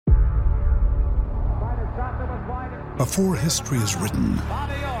Before history is written,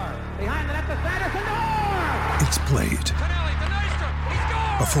 it's played.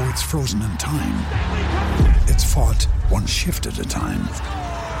 Before it's frozen in time, it's fought one shift at a time.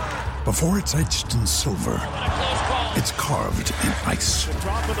 Before it's etched in silver, it's carved in ice.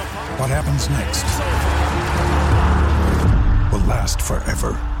 What happens next will last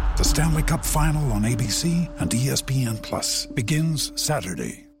forever. The Stanley Cup Final on ABC and ESPN Plus begins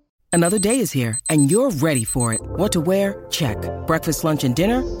Saturday. Another day is here, and you're ready for it. What to wear? Check. Breakfast, lunch, and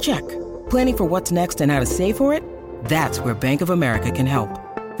dinner? Check. Planning for what's next and how to save for it? That's where Bank of America can help.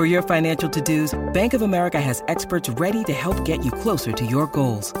 For your financial to-dos, Bank of America has experts ready to help get you closer to your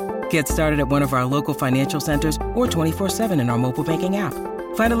goals. Get started at one of our local financial centers or 24/7 in our mobile banking app.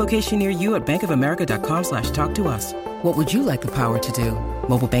 Find a location near you at bankofamerica.com/talktous. What would you like the power to do?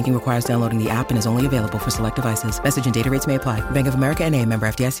 Mobile banking requires downloading the app and is only available for select devices. Message and data rates may apply. Bank of America N.A., member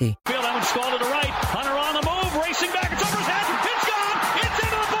FDIC. Field Evans Scall to the right. Hunter on the move, racing back. It's over his head. It's gone. It's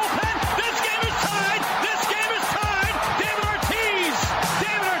into the bullpen. This game is tied. This game is tied. David Ortiz.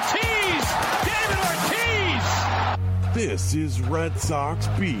 David Ortiz. David Ortiz. This is Red Sox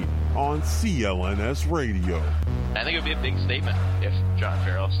Beat on CLNS Radio. I think it would be a big statement if John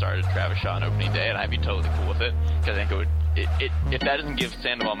Farrell started Travis Shaw on opening day, and I'd be totally cool with it, because I think it would. If that doesn't give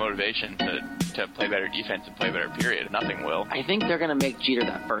Sandoval motivation to play better defense and play better, period, nothing will. I think they're going to make Jeter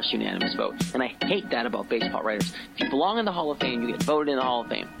that first unanimous vote, and I hate that about baseball writers. If you belong in the Hall of Fame, you get voted in the Hall of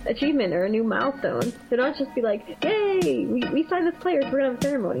Fame. Achievement or a new milestone. They don't just be like, "Yay, we signed this player, so we're going to have a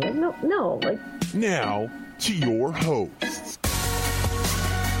ceremony." Like, no. Now to your hosts.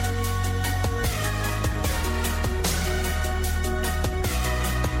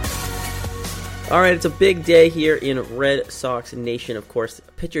 All right, it's a big day here in Red Sox Nation. Of course,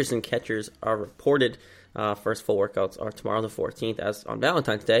 pitchers and catchers are reported. First full workouts are tomorrow the 14th, as on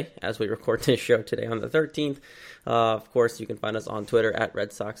Valentine's Day, as we record this show today on the 13th. Of course, you can find us on Twitter at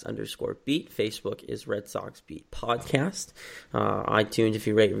Red Sox_beat. Facebook is Red Sox Beat Podcast. iTunes, if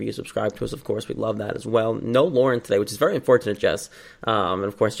you rate, review, subscribe to us, of course, we love that as well. No Lauren today, which is very unfortunate, Jess. And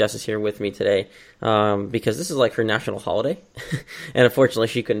of course, Jess is here with me today because this is like her national holiday. And unfortunately,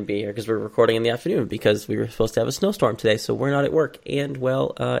 she couldn't be here because we're recording in the afternoon because we were supposed to have a snowstorm today, so we're not at work. And,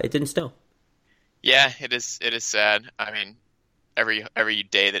 well, it didn't snow. Yeah, it is sad. I mean, every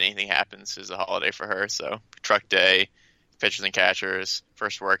day that anything happens is a holiday for her. So truck day, pitchers and catchers,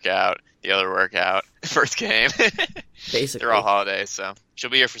 first workout, the other workout, first game. Basically, they're all holidays. So she'll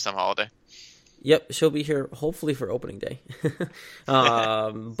be here for some holiday. Yep, she'll be here hopefully for opening day.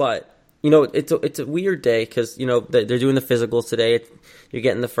 But you know, it's a weird day because you know they're doing the physicals today. You're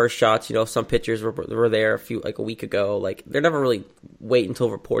getting the first shots. You know, some pitchers were there a week ago. Like they're never really wait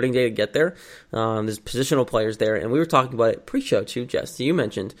until reporting day to get there. There's positional players there, and we were talking about it pre-show too, Jess. You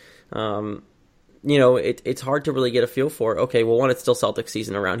mentioned, you know, it's hard to really get a feel for. Okay, well, one, it's still Celtics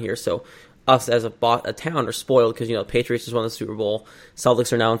season around here, so us as a town are spoiled because you know Patriots just won the Super Bowl.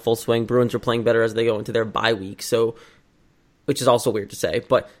 Celtics are now in full swing. Bruins are playing better as they go into their bye week. So, which is also weird to say,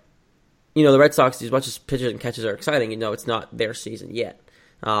 but. You know, the Red Sox, as much as pitchers and catchers are exciting, you know, it's not their season yet.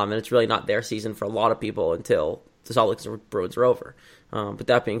 And it's really not their season for a lot of people until the Celtics and Bruins are over. But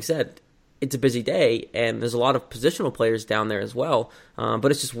that being said, it's a busy day, and there's a lot of positional players down there as well.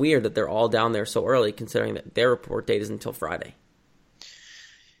 But it's just weird that they're all down there so early, considering that their report date isn't until Friday.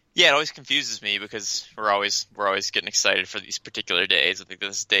 Yeah, it always confuses me because we're always getting excited for these particular days. I think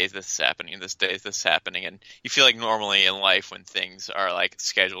this day this is happening, this day this is happening, and you feel like normally in life when things are like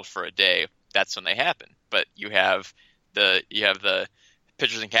scheduled for a day, that's when they happen. But you have the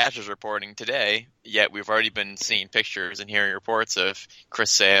pitchers and catchers reporting today, yet we've already been seeing pictures and hearing reports of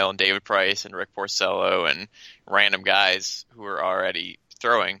Chris Sale and David Price and Rick Porcello and random guys who are already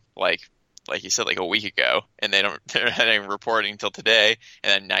throwing like you said, like a week ago, and they're not even reporting until today,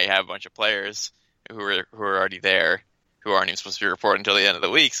 and then now you have a bunch of players who are already there who aren't even supposed to be reporting until the end of the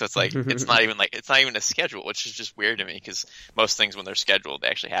week. So it's like it's not even a schedule, which is just weird to me because most things when they're scheduled they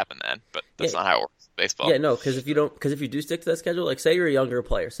actually happen then, but that's not how it works in baseball. Yeah, no, because if you do stick to that schedule, like say you're a younger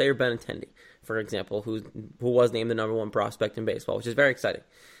player, say you're Benintendi, for example, who was named the number one prospect in baseball, which is very exciting.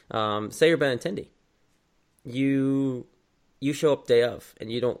 Say you're Benintendi, you show up day of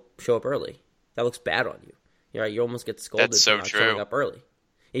and you don't show up early. That looks bad on you. You're right, you almost get scolded for not showing up early.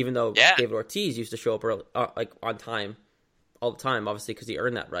 Even though David Ortiz used to show up early, like on time, all the time, obviously because he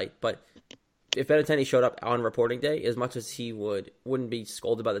earned that right. But if Benintendi showed up on reporting day, as much as he wouldn't be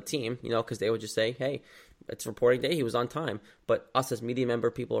scolded by the team, you know, because they would just say, "Hey, it's reporting day. He was on time." But us as media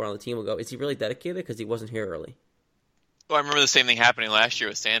member, people around the team will go, "Is he really dedicated? Because he wasn't here early." Well, I remember the same thing happening last year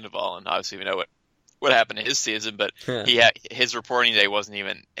with Sandoval, and obviously we know what what happened to his season, but his reporting day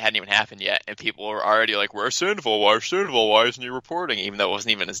hadn't even happened yet, and people were already like, "Where's Sandoval? Why isn't he reporting?" Even though it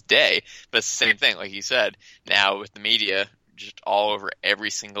wasn't even his day. But it's the same thing, like you said. Now with the media just all over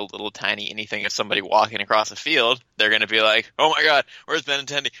every single little tiny anything of somebody walking across the field, they're going to be like, "Oh my God, where's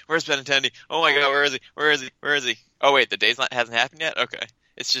Benintendi? Where's Benintendi? Oh my God, where is he? Where is he? Where is he? Oh wait, the day's hasn't happened yet? Okay."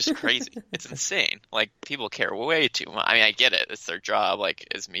 It's just crazy. It's insane. Like, people care way too much. I mean, I get it. It's their job, like,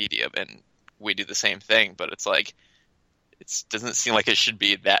 as media, and we do the same thing, but it's like, it doesn't seem like it should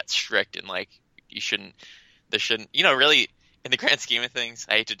be that strict, and like, there shouldn't, really, in the grand scheme of things,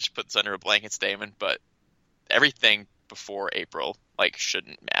 I hate to just put this under a blanket statement, but everything before April, like,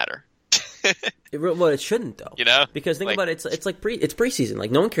 shouldn't matter. It shouldn't though, because think about it. It's preseason.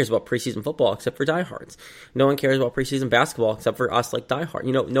 Like, no one cares about preseason football except for diehards. No one cares about preseason basketball except for us, like diehard.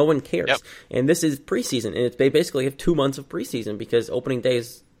 No one cares. Yep. And this is preseason, and they basically have 2 months of preseason because opening day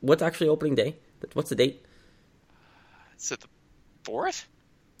is what's actually opening day. What's the date? Is it the 4th?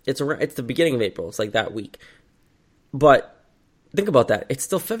 It's the beginning of April. It's like that week. But think about that. It's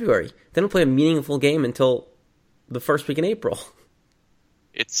still February. They don't play a meaningful game until the first week in April.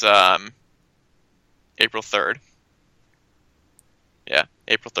 It's April 3rd. Yeah,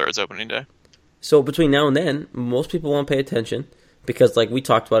 April 3rd is opening day. So between now and then, most people won't pay attention because, like we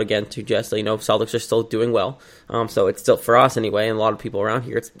talked about again too, Jess, Celtics are still doing well. So it's still, for us anyway, and a lot of people around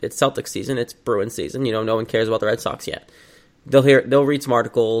here, it's Celtics season, it's Bruins season. No one cares about the Red Sox yet. They'll read some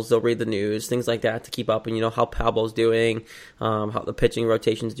articles, they'll read the news, things like that to keep up, and how Pablo's doing, how the pitching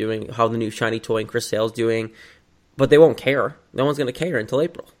rotation's doing, how the new shiny toy and Chris Sale's doing. But they won't care. No one's going to care until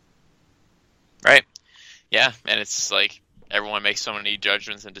April. Right. Yeah, and it's like everyone makes so many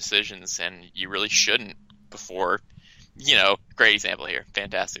judgments and decisions, and you really shouldn't before, great example here.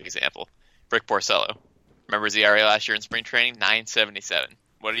 Fantastic example. Rick Porcello. Remember his ERA last year in spring training? 9.77.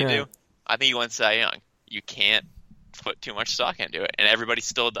 What did he do? I think he went Cy Young. You can't put too much stock into it, and everybody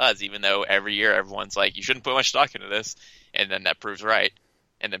still does, even though every year everyone's like, you shouldn't put much stock into this, and then that proves right.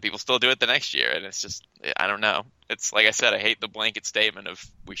 And then people still do it the next year, and it's just, I don't know. It's like I said, I hate the blanket statement of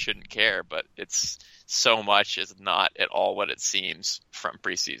we shouldn't care, but it's so much is not at all what it seems from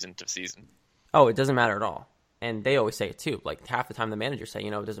preseason to season. Oh, it doesn't matter at all. And they always say it too. Like, half the time the managers say, it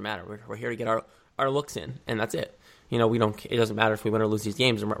doesn't matter. We're here to get our looks in, and that's it. It doesn't matter if we win or lose these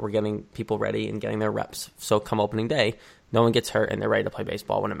games, and we're getting people ready and getting their reps. So come opening day, no one gets hurt, and they're ready to play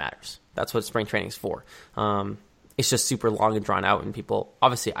baseball when it matters. That's what spring training is for. It's just super long and drawn out, and people,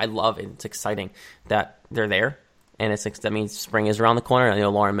 obviously, I love it. It's exciting that they're there, and that means spring is around the corner. I know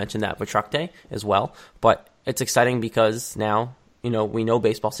Lauren mentioned that with Truck Day as well, but it's exciting because now, we know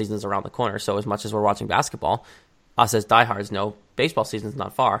baseball season is around the corner, so as much as we're watching basketball, us as diehards know baseball season's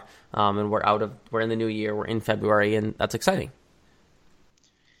not far, and we're in the new year, we're in February, and that's exciting.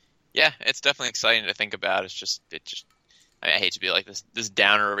 Yeah, it's definitely exciting to think about. I hate to be like this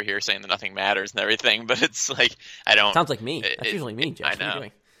downer over here saying that nothing matters and everything, but it's like, I don't... Sounds like me. That's usually me, Jeff. I know. What are you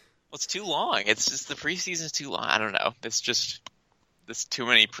doing? Well, it's too long. It's just the preseason is too long. I don't know. There's too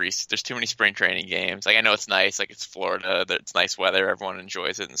many spring training games. Like, I know it's nice. Like, it's Florida. It's nice weather. Everyone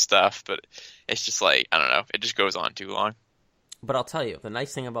enjoys it and stuff, but it's just like, I don't know. It just goes on too long. But I'll tell you, the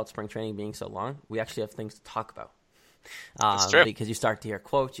nice thing about spring training being so long, we actually have things to talk about. That's true. Because you start to hear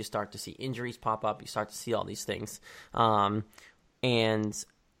quotes, you start to see injuries pop up, you start to see all these things. And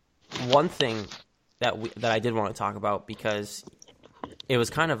one thing that I did want to talk about, because it was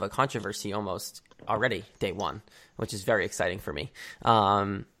kind of a controversy almost already day one, which is very exciting for me.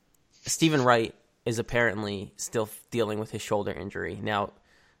 Stephen Wright is apparently still dealing with his shoulder injury. Now,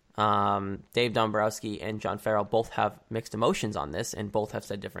 Dave Dombrowski and John Farrell both have mixed emotions on this, and both have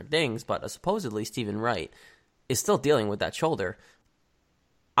said different things, but supposedly Stephen Wright is still dealing with that shoulder.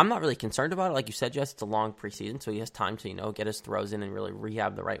 I'm not really concerned about it. Like you said, Jess, it's a long preseason, so he has time to, get his throws in and really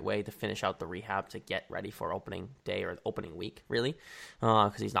rehab the right way to finish out the rehab to get ready for opening day or opening week, really,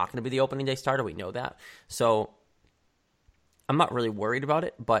 because he's not going to be the opening day starter. We know that. So I'm not really worried about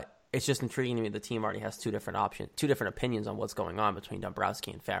it, but it's just intriguing to me. The team already has two different opinions on what's going on between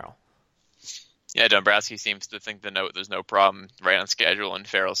Dombrowski and Farrell. Yeah, Dombrowski seems to think there's no problem right on schedule, and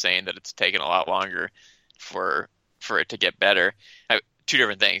Farrell saying that it's taken a lot longer for it to get better. Two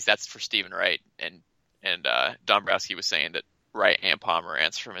different things. That's for Stephen Wright, and Dombrowski was saying that Wright and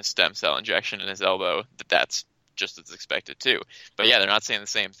Pomerantz from his stem cell injection in his elbow, that's just as expected too. But yeah, they're not saying the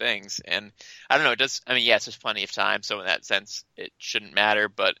same things, and I don't know. It's just plenty of time, so in that sense, it shouldn't matter.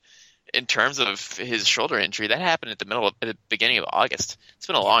 But in terms of his shoulder injury, that happened at the beginning of August. It's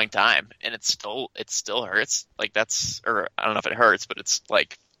been a long time, and it still hurts. Like, or I don't know if it hurts, but it's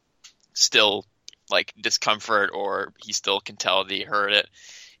like still like discomfort, or he still can tell that he hurt it.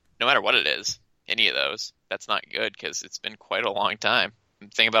 No matter what it is, any of those, that's not good because it's been quite a long time.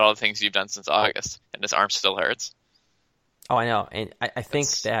 Think about all the things you've done since August, and his arm still hurts. Oh, I know, and I think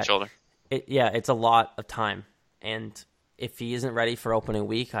that shoulder. It's a lot of time, and if he isn't ready for opening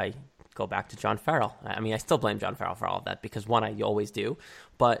week, I go back to John Farrell. I mean, I still blame John Farrell for all of that because one, I always do,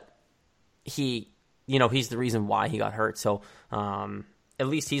 but he's the reason why he got hurt. So at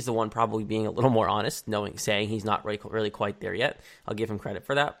least he's the one probably being a little more honest, saying he's not really quite there yet. I'll give him credit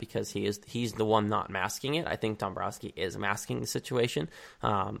for that because he's the one not masking it. I think Dombrowski is masking the situation.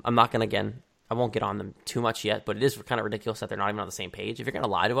 I'm not going to, I won't get on them too much yet, but it is kind of ridiculous that they're not even on the same page. If you're going to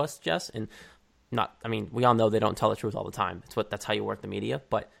lie to us, Jess, and we all know they don't tell the truth all the time. That's how you work the media,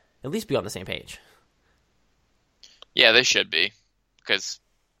 but at least be on the same page. Yeah, they should be, because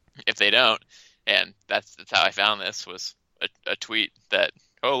if they don't, and that's how I found this, was a tweet that,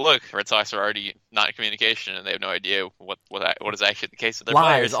 oh, look, Red Sox are already not in communication, and they have no idea what is actually the case with their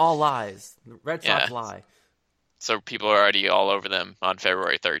players. All lies. Red Sox lie. So people are already all over them on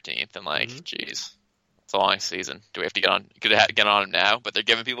February 13th, and geez, it's a long season. Do we have to get on them now? But they're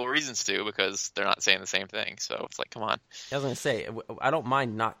giving people reasons to because they're not saying the same thing. So it's like, come on. I was going to say, I don't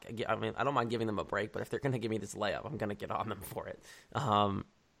mind giving them a break, but if they're going to give me this layup, I'm going to get on them for it.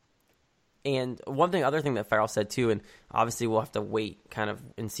 And other thing that Farrell said too, and obviously we'll have to wait kind of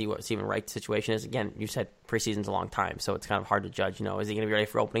and see what Stephen Wright's situation is. Again, you said preseason's a long time, so it's kind of hard to judge. Is he going to be ready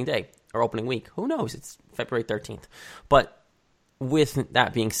for opening day or opening week? Who knows? It's February 13th. But with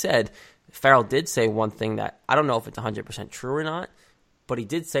that being said, Farrell did say one thing that I don't know if it's 100% true or not, but he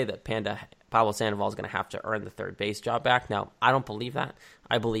did say that Pablo Sandoval is going to have to earn the third base job back. Now, I don't believe that.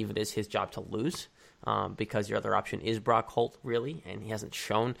 I believe it is his job to lose because your other option is Brock Holt, really, and he hasn't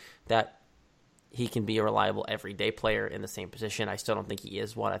shown that he can be a reliable everyday player in the same position. I still don't think he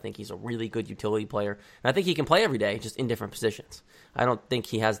is one. I think he's a really good utility player. And I think he can play every day, just in different positions. I don't think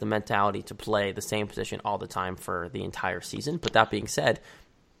he has the mentality to play the same position all the time for the entire season. But that being said,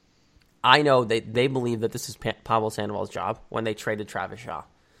 I know they believe that this is Pablo Sandoval's job when they traded Travis Shaw.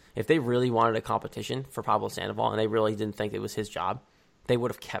 If they really wanted a competition for Pablo Sandoval and they really didn't think it was his job, they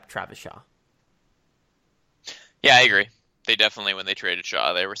would have kept Travis Shaw. Yeah, I agree. They definitely, when they traded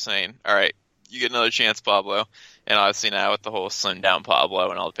Shaw, they were saying, all right, you get another chance, Pablo. And obviously now with the whole slimmed down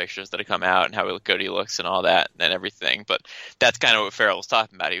Pablo and all the pictures that have come out and how good he looks and all that and everything. But that's kind of what Farrell was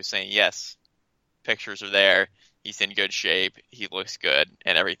talking about. He was saying, yes, pictures are there. He's in good shape. He looks good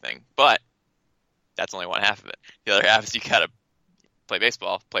and everything. But that's only one half of it. The other half is you got to play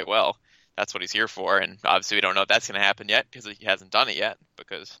baseball, play well. That's what he's here for. And obviously we don't know if that's going to happen yet because he hasn't done it yet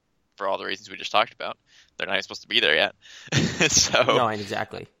because for all the reasons we just talked about, they're not even supposed to be there yet. No,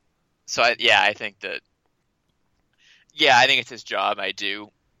 exactly. So, I think it's his job, I do.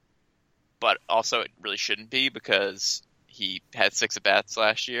 But also it really shouldn't be because he had 6 at-bats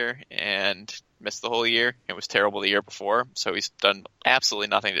last year and missed the whole year. It was terrible the year before, so he's done absolutely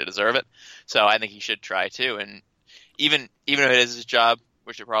nothing to deserve it. So I think he should try too. And even if it is his job,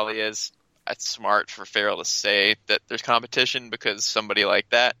 which it probably is, it's smart for Farrell to say that there's competition because somebody like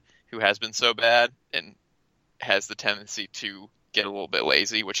that who has been so bad and has the tendency to get a little bit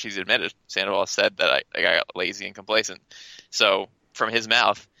lazy, which he's admitted. Sandoval said that I got lazy and complacent. So from his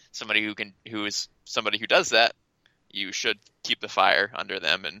mouth, somebody who does that, you should keep the fire under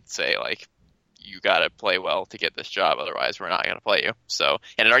them and say, like, you got to play well to get this job. Otherwise, we're not going to play you. So,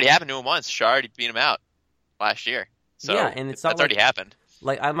 and it already happened to him once. Shaw already beat him out last year. So yeah, and that's already happened.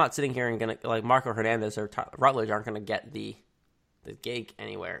 Like, I'm not sitting here and going to, like, Marco Hernandez or Rutledge aren't going to get the gig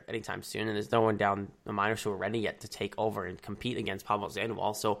anywhere anytime soon, and there's no one down the minors who are ready yet to take over and compete against Pablo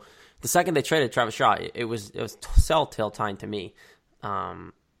Sandoval. So the second they traded Travis Shaw, it was telltale time to me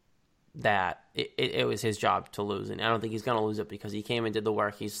that it was his job to lose, and I don't think he's going to lose it because he came and did the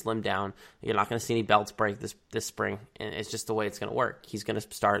work. He's slimmed down. You're not going to see any belts break this spring, and it's just the way it's going to work. He's going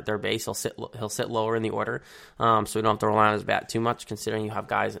to start at third base. He'll sit lower in the order, so we don't have to rely on his bat too much, considering you have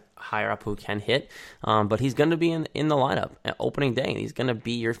guys higher up who can hit. But he's going to be in the lineup at opening day, and he's going to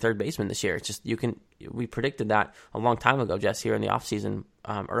be your third baseman this year. It's just we predicted that a long time ago, Jess, here in the offseason,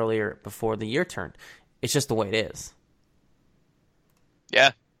 earlier before the year turned. It's just the way it is.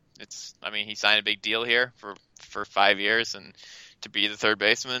 Yeah. He signed a big deal here for 5 years and to be the third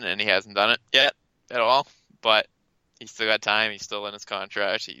baseman, and he hasn't done it yet at all. But he's still got time. He's still in his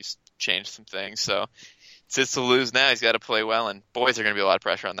contract. He's changed some things. So it's his to lose now. He's got to play well, and boys, are going to be a lot of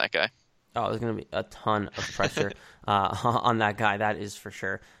pressure on that guy. Oh, there's going to be a ton of pressure on that guy. That is for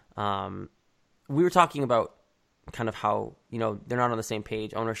sure. We were talking about kind of how, they're not on the same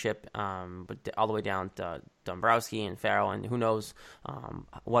page, ownership, but all the way down to Dombrowski and Farrell, and who knows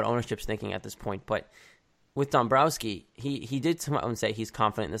what ownership's thinking at this point. But with Dombrowski, he did come out and say he's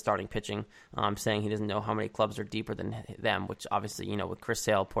confident in the starting pitching, saying he doesn't know how many clubs are deeper than them, which obviously, with Chris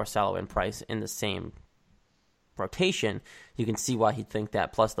Sale, Porcello, and Price in the same rotation, you can see why he'd think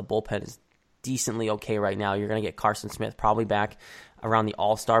that. Plus, the bullpen is decently okay right now. You're going to get Carson Smith probably back around the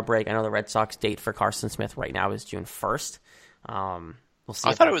All-Star break. I know the Red Sox date for Carson Smith right now is June 1st. We'll see.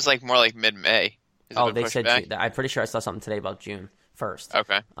 I thought it was more like mid-May. They said June. I'm pretty sure I saw something today about June 1st.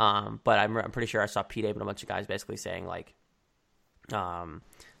 Okay. But I'm pretty sure I saw Pete and a bunch of guys basically saying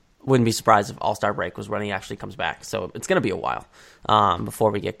wouldn't be surprised if All-Star break was when he actually comes back. So it's going to be a while before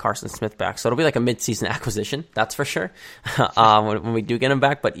we get Carson Smith back. So it'll be like a mid-season acquisition, that's for sure, when we do get him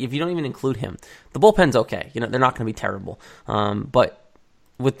back. But if you don't even include him, the bullpen's okay. They're not going to be terrible. But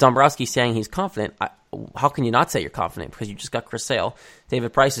with Dombrowski saying he's confident, how can you not say you're confident? Because you just got Chris Sale.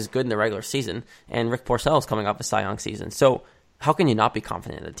 David Price is good in the regular season, and Rick Porcello is coming off a Cy Young season. So how can you not be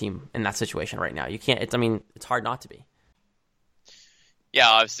confident in the team in that situation right now? You can't. It's hard not to be. Yeah,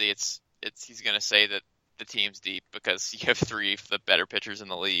 obviously he's going to say that the team's deep because you have three of the better pitchers in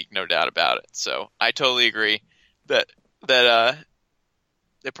the league, no doubt about it. So I totally agree that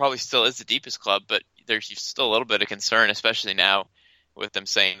it probably still is the deepest club, but there's still a little bit of concern, especially now with them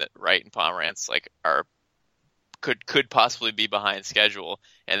saying that Wright and Pomerantz could possibly be behind schedule,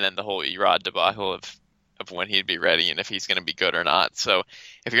 and then the whole Erod debacle of when he'd be ready and if he's going to be good or not. So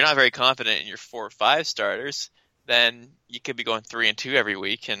if you're not very confident in your 4 or 5 starters, then you could be going 3-2 every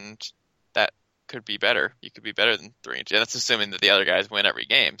week, and that could be better. You could be better than 3-2. That's assuming that the other guys win every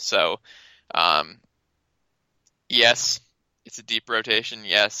game. So, yes, it's a deep rotation.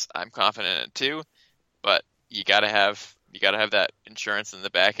 Yes, I'm confident in it too, but you gotta have that insurance in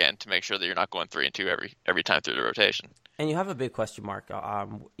the back end to make sure that you're not going 3-2 every time through the rotation. And you have a big question mark.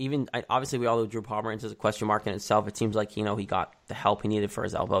 Obviously, we all know Drew Pomerantz is a question mark in itself. It seems like he got the help he needed for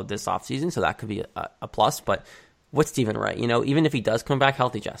his elbow this offseason, so that could be a plus. But what's Stephen Wright? Even if he does come back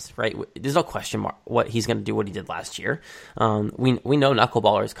healthy, Jess, right? There's no question mark what he's going to do. What he did last year. We know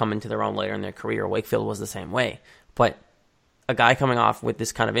knuckleballers come into their own later in their career. Wakefield was the same way. But a guy coming off with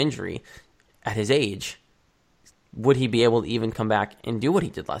this kind of injury at his age, would he be able to even come back and do what he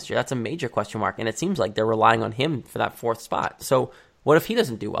did last year? That's a major question mark, and it seems like they're relying on him for that 4th spot. So what if he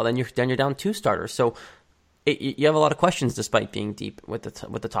doesn't do well? Then you're down 2 starters. So you have a lot of questions despite being deep with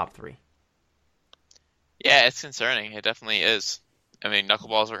the top 3. Yeah, it's concerning. It definitely is.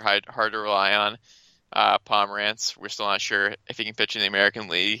 Knuckleballs are hard to rely on. Pomerantz, we're still not sure if he can pitch in the American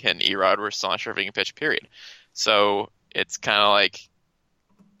League, and Erod, we're still not sure if he can pitch, period. So it's kind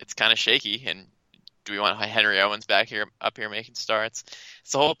of shaky, and do we want Henry Owens up here making starts?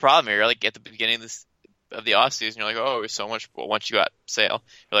 It's the whole problem here. At the beginning of the offseason, you're like, oh, so much. Well, once you got Sale,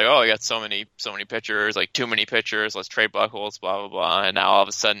 you're like, oh, I got so many pitchers, too many pitchers. Let's trade Buchholz, blah blah blah. And now all of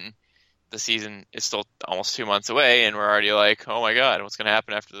a sudden, the season is still almost 2 months away, and we're already like, oh my god, what's going to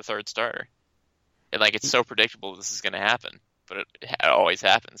happen after the 3rd starter? And it's so predictable this is going to happen, but it always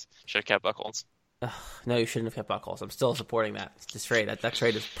happens. Should have kept Buchholz. No, you shouldn't have kept Buchholz. I'm still supporting that. This trade. That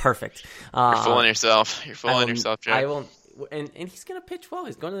trade is perfect. You're fooling yourself. You're fooling yourself, Joe. I won't. And he's going to pitch well.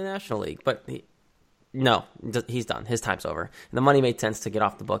 He's going to the National League. But he's done. His time's over. And the money made sense to get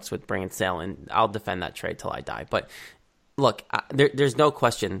off the books with bringing Sale, and I'll defend that trade till I die. But look, there's no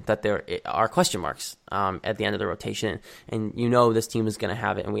question that there are question marks at the end of the rotation, and this team is going to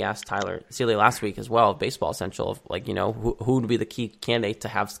have it. And we asked Tyler Seeley last week as well of Baseball Central, who would be the key candidate to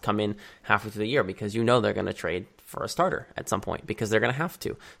have come in halfway through the year, because they're going to trade for a starter at some point because they're going to have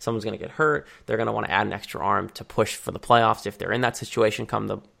to. Someone's going to get hurt. They're going to want to add an extra arm to push for the playoffs if they're in that situation come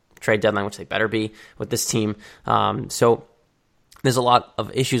the trade deadline, which they better be with this team. So there's a lot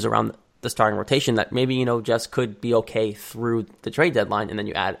of issues around the starting rotation that maybe just could be okay through the trade deadline, and then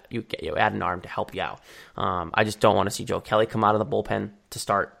you add an arm to help you out. I just don't want to see Joe Kelly come out of the bullpen to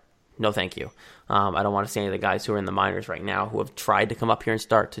start. No, thank you. I don't want to see any of the guys who are in the minors right now who have tried to come up here and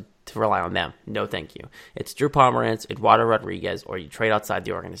start to rely on them. No, thank you. It's Drew Pomerantz, Eduardo Rodriguez, or you trade outside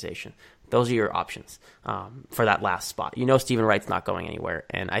the organization. Those are your options for that last spot. Stephen Wright's not going anywhere,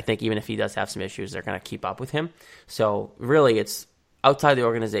 and I think even if he does have some issues, they're going to keep up with him. So really, it's outside the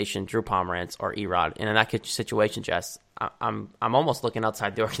organization, Drew Pomerantz or Erod. And in that situation, Jess, I'm almost looking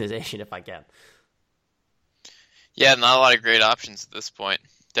outside the organization if I can. Yeah, not a lot of great options at this point.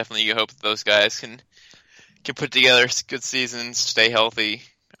 Definitely, you hope that those guys can put together good seasons, stay healthy,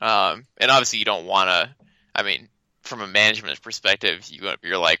 and obviously you don't want to. From a management perspective,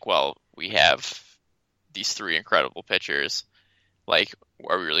 you're like, well, we have these 3 incredible pitchers. Are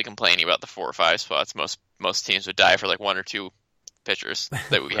we really complaining about the 4 or 5 spots? Most teams would die for 1 or 2 pitchers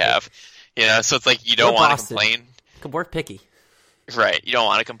that we have, so it's you don't want to complain. We're picky, right? You don't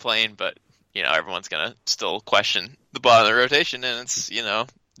want to complain, but everyone's gonna still question the bottom of the rotation, and it's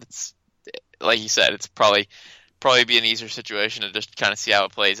like you said, it's probably be an easier situation to just kind of see how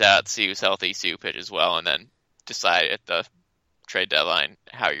it plays out, see who's healthy, see who pitches well, and then decide at the trade deadline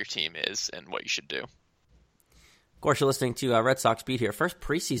how your team is and what you should do. Of course, you're listening to Red Sox Beat here. First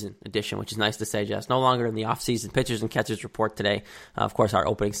preseason edition, which is nice to say, Jess. No longer in the off-season pitchers and catchers report today. Of course, our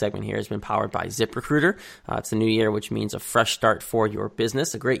opening segment here has been powered by ZipRecruiter. It's a new year, which means a fresh start for your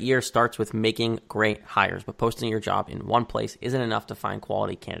business. A great year starts with making great hires, but posting your job in one place isn't enough to find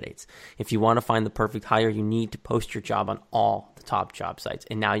quality candidates. If you want to find the perfect hire, you need to post your job on all the top job sites,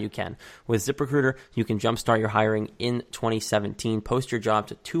 and now you can. With ZipRecruiter, you can jumpstart your hiring in 2017. Post your job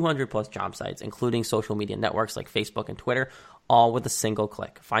to 200-plus job sites, including social media networks like Facebook and Twitter, all with a single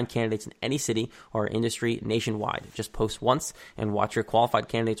click. Find candidates in any city or industry nationwide. Just post once and watch your qualified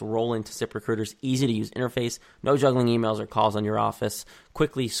candidates roll into ZipRecruiter's easy-to-use interface. No juggling emails or calls on your office.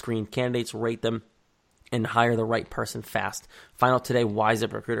 Quickly screen candidates, rate them, and hire the right person fast. Find out today why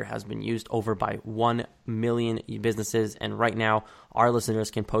ZipRecruiter has been used over by 1 million businesses, and right now, our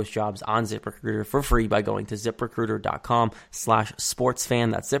listeners can post jobs on ZipRecruiter for free by going to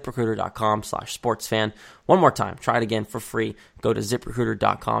ZipRecruiter.com/sportsfan. That's ZipRecruiter.com/sportsfan. One more time, try it again for free. Go to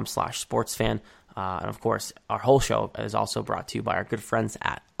ZipRecruiter.com/sportsfan. And of course, our whole show is also brought to you by our good friends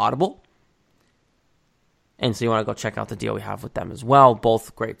at Audible. And so you want to go check out the deal we have with them as well.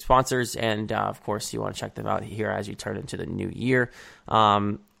 Both great sponsors. And, of course, you want to check them out here as you turn into the new year.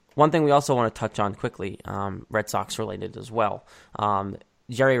 One thing we also want to touch on quickly, Red Sox related as well.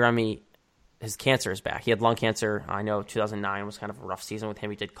 Jerry Remy, his cancer is back. He had lung cancer. I know 2009 was kind of a rough season with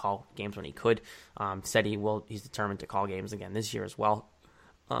him. He did call games when he could. Said he's determined to call games again this year as well.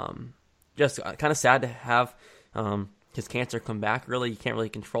 Just kind of sad to have his cancer come back. Really, you can't really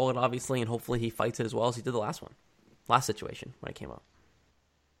control it, obviously, and hopefully he fights it as well as he did the last situation when it came up.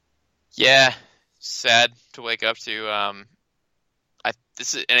 Yeah, sad to wake up to. And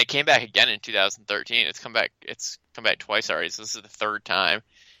it came back again in 2013. It's come back twice already. So this is the third time.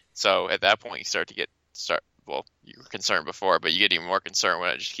 So at that point, you well, you were concerned before, but you get even more concerned when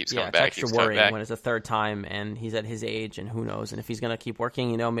it just keeps coming back. It's extra worrying when it's the third time and he's at his age, and who knows. And if he's going to keep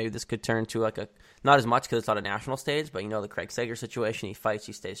working, maybe this could turn to not as much because it's on a national stage, but the Craig Sager situation, he fights,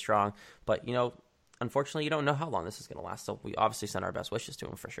 he stays strong. But, unfortunately, you don't know how long this is going to last. So we obviously send our best wishes to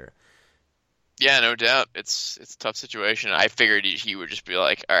him for sure. Yeah, no doubt. It's a tough situation. I figured he would just be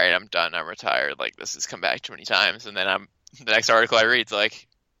like, all right, I'm done. I'm retired. Like, this has come back too many times. And then the next article I read is like,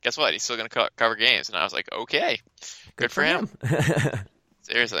 guess what? He's still going to cover games. And I was like, okay, good for him.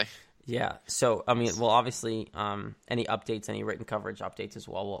 Seriously. Yeah. So, well, obviously, any updates, any written coverage updates as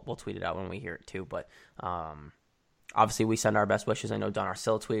well, we'll tweet it out when we hear it too. But obviously, we send our best wishes. I know Don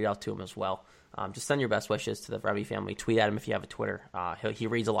Arcilla tweeted out to him as well. Just send your best wishes to the Remy family. Tweet at him if you have a Twitter. He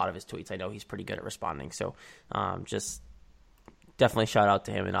reads a lot of his tweets. I know he's pretty good at responding. So just definitely shout out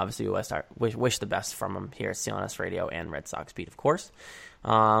to him. And obviously, we wish the best from him here at CLNS Radio and Red Sox Beat, of course.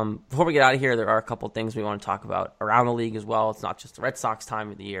 Before we get out of here, there are a couple things we want to talk about around the league as well. It's not just the Red Sox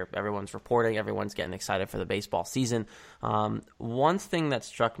time of the year. Everyone's reporting. Everyone's getting excited for the baseball season. One thing that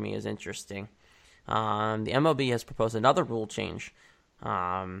struck me as interesting, the MLB has proposed another rule change,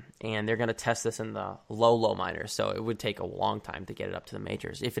 and they're going to test this in the low minors. So it would take a long time to get it up to the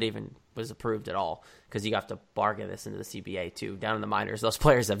majors, if it even was approved at all, because you have to bargain this into the CBA too. Down in the minors, those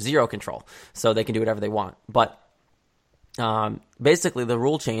players have zero control, so they can do whatever they want. But basically, the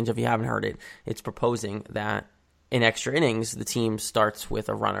rule change, if you haven't heard it, it's proposing that in extra innings, the team starts with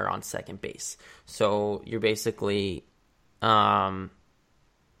a runner on second base. So you're basically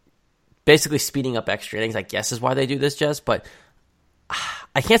speeding up extra innings, I guess is why they do this, Jess. But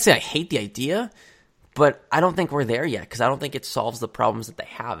I can't say I hate the idea, but I don't think we're there yet, because I don't think it solves the problems that they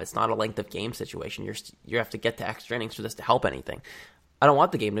have. It's not a length of game situation. You have to get to extra innings for this to help anything. I don't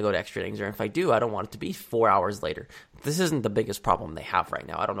want the game to go to extra innings, or if I do, I don't want it to be 4 hours later. This isn't the biggest problem they have right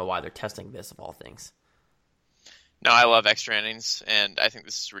now. I don't know why they're testing this, of all things. No, I love extra innings, and I think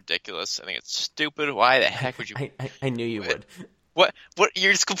this is ridiculous. I think it's stupid. Why the heck would you? I knew you would. What?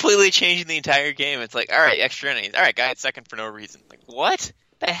 You're just completely changing the entire game. It's like, all right, extra innings. All right, guy at second for no reason. Like, what?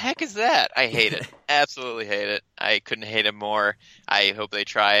 The heck is that? I hate it. Absolutely hate it. I couldn't hate it more. I hope they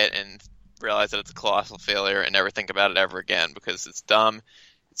try it and realize that it's a colossal failure and never think about it ever again, because it's dumb,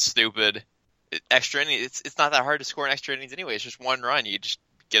 it's stupid. Extra innings, it's not that hard to score in extra innings anyway. It's just one run. You just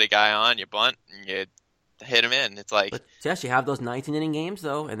get a guy on, you bunt, and you hit him in. It's like, but yes, you have those 19-inning games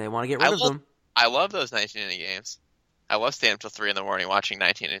though, and they want to get rid of them. I love those 19-inning games. I love staying up till 3 a.m. watching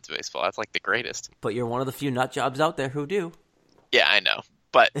 19 innings of baseball. That's like the greatest. But you're one of the few nut jobs out there who do. Yeah, I know.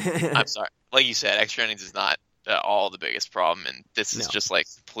 But I'm sorry. Like you said, extra innings is not at all the biggest problem, and this is just like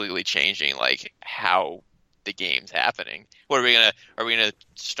completely changing like how the game's happening. What are we gonna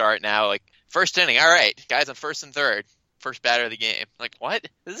start now? Like first inning, all right, guys on first and third, first batter of the game. Like what?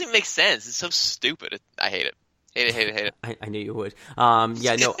 It doesn't even make sense. It's so stupid. I hate it. Hate it. I knew you would.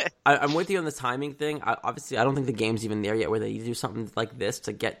 Yeah, no, I'm with you on the timing thing. Obviously, I don't think the game's even there yet where they do something like this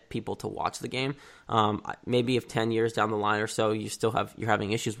to get people to watch the game. Maybe if 10 years down the line or so, you're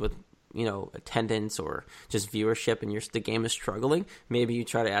having issues with attendance or just viewership, and the game is struggling. Maybe you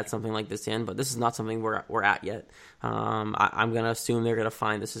try to add something like this in, but this is not something we're at yet. I'm gonna assume they're gonna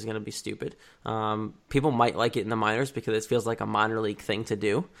find this is gonna be stupid. People might like it in the minors because it feels like a minor league thing to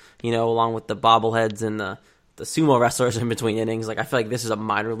do. Along with the bobbleheads and the sumo wrestlers in between innings. Like I feel like this is a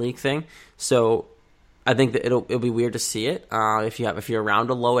minor league thing, so I think that it'll be weird to see it. If you're around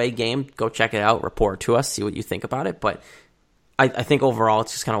a low A game, go check it out, report to us, see what you think about it. But I think overall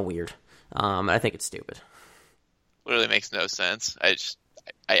it's just kind of weird. I think it's stupid. Literally makes no sense. I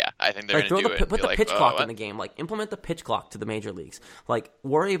think they're going to do it. Put the pitch clock in the game. Like implement the pitch clock to the major leagues. Like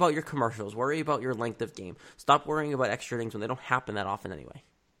worry about your commercials. Worry about your length of game. Stop worrying about extra innings when they don't happen that often anyway.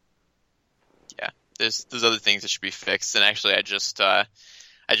 Yeah. There's other things that should be fixed, and actually, I just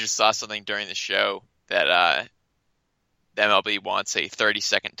saw something during the show that the MLB wants a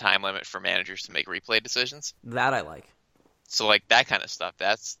 30-second time limit for managers to make replay decisions. That I like. So, like that kind of stuff,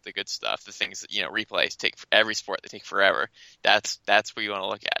 that's the good stuff. The things that replays take for every sport, they take forever. That's what you want to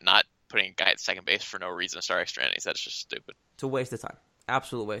look at, not putting a guy at second base for no reason to start extra innings. That's just stupid. It's a waste of time.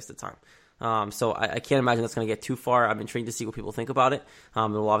 Absolute waste of time. So I can't imagine that's going to get too far. I'm intrigued to see what people think about it.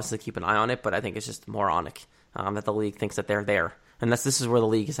 We'll obviously keep an eye on it, but I think it's just moronic that the league thinks that they're there. And this is where the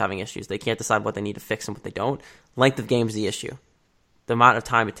league is having issues. They can't decide what they need to fix and what they don't. Length of game is the issue. The amount of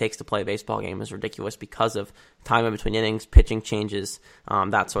time it takes to play a baseball game is ridiculous because of time in between innings, pitching changes,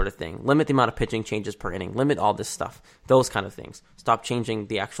 that sort of thing. Limit the amount of pitching changes per inning. Limit all this stuff. Those kind of things. Stop changing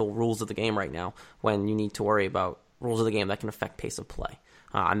the actual rules of the game right now when you need to worry about rules of the game that can affect pace of play.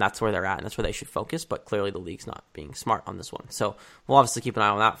 And that's where they're at, and that's where they should focus, but clearly the league's not being smart on this one. So we'll obviously keep an eye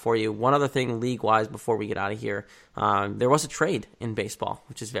on that for you. One other thing league-wise before we get out of here, there was a trade in baseball,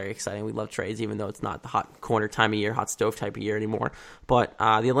 which is very exciting. We love trades, even though it's not the hot corner time of year, hot stove type of year anymore. But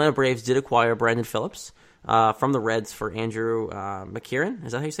the Atlanta Braves did acquire Brandon Phillips from the Reds for Andrew McKieran.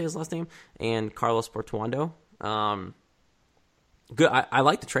 Is that how you say his last name? And Carlos Portuondo. Good. I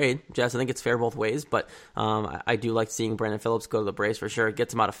like the trade, Jess. I think it's fair both ways, but I do like seeing Brandon Phillips go to the Braves for sure. It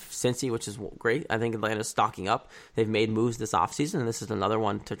gets him out of Cincy, which is great. I think Atlanta's stocking up. They've made moves this offseason, and this is another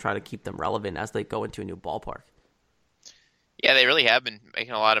one to try to keep them relevant as they go into a new ballpark. Yeah, they really have been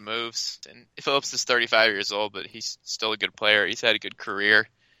making a lot of moves. And Phillips is 35 years old, but he's still a good player. He's had a good career,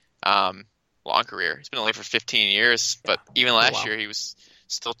 long career. He's been in the league for 15 years, but even last year he was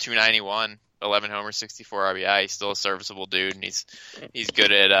still 291. 11 homers, 64 RBI. He's still a serviceable dude, and he's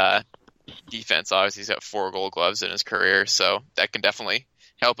good at defense. Obviously, he's got 4 Gold Gloves in his career, so that can definitely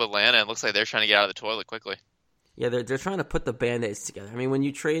help Atlanta. It looks like they're trying to get out of the toilet quickly. Yeah, they're trying to put the Band-Aids together. I mean, when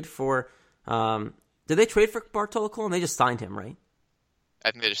you trade for did they trade for Bartolo Colon? They just signed him, right?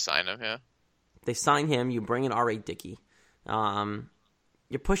 I think they just signed him, yeah. They sign him. You bring in R.A. Dickey.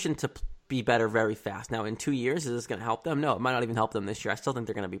 You're pushing to be better very fast. Now, in 2 years, is this going to help them? No, it might not even help them this year. I still think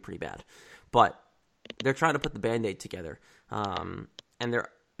they're going to be pretty bad. But they're trying to put the Band-Aid together, and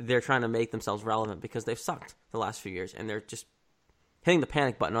they're trying to make themselves relevant because they've sucked the last few years, and they're just hitting the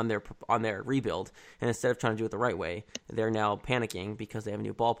panic button on their rebuild. And instead of trying to do it the right way, they're now panicking because they have a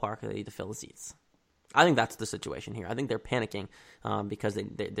new ballpark and they need to fill the seats. I think that's the situation here. I think they're panicking because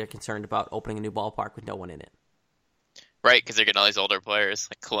they're concerned about opening a new ballpark with no one in it. Right, because they're getting all these older players.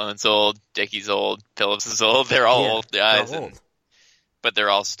 Like Colon's old, Dickey's old, Phillips is old. They're all old guys, they're old. But they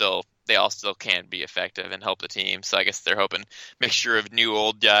all still can be effective and help the team. So I guess they're hoping mixture of new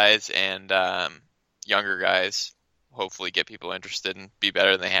old guys and younger guys hopefully get people interested and be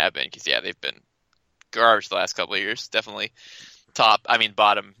better than they have been. Because they've been garbage the last couple of years. Definitely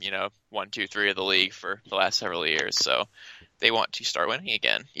bottom 1, 2, 3 of the league for the last several years. So they want to start winning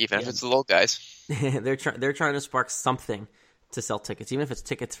again, even if it's the old guys. They're trying to spark something to sell tickets, even if it's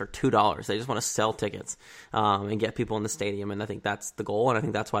tickets for $2. They just want to sell tickets and get people in the stadium, and I think that's the goal, and I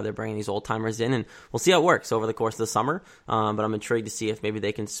think that's why they're bringing these old-timers in, and we'll see how it works over the course of the summer, but I'm intrigued to see if maybe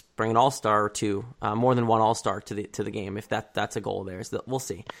they can bring an all-star or two, more than one all-star to the game, if that's a goal there. So we'll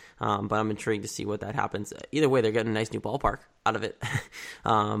see, but I'm intrigued to see what that happens. Either way, they're getting a nice new ballpark out of it,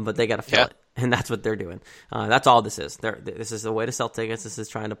 but they got to fill it. And that's what they're doing. That's all this is. This is a way to sell tickets. This is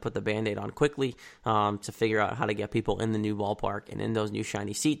trying to put the Band-Aid on quickly to figure out how to get people in the new ballpark and in those new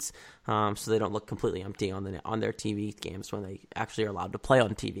shiny seats so they don't look completely empty on their TV games when they actually are allowed to play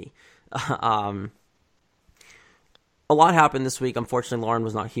on TV. a lot happened this week. Unfortunately, Lauren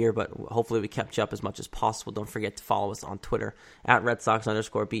was not here, but hopefully we kept you up as much as possible. Don't forget to follow us on Twitter at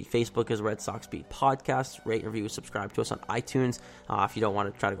 @RedSox_beat. Facebook is Red Sox Beat Podcast. Rate, review, subscribe to us on iTunes. If you don't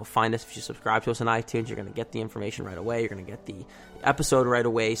want to try to go find us, if you subscribe to us on iTunes, you're going to get the information right away. You're going to get the episode right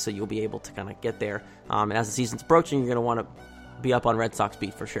away, so you'll be able to kind of get there. And as the season's approaching, you're going to want to be up on Red Sox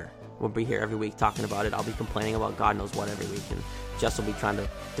Beat for sure. We'll be here every week talking about it. I'll be complaining about God knows what every week, and Jess will be trying to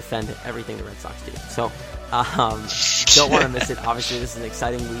defend everything the Red Sox do. So don't want to miss it. Obviously, this is an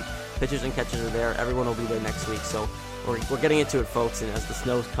exciting week. Pitchers and catchers are there. Everyone will be there next week. So we're getting into it, folks, and as the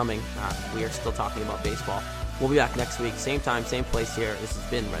snow's coming, we are still talking about baseball. We'll be back next week. Same time, same place here. This has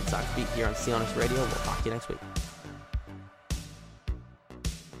been Red Sox Beat here on CLNS Radio. We'll talk to you next week.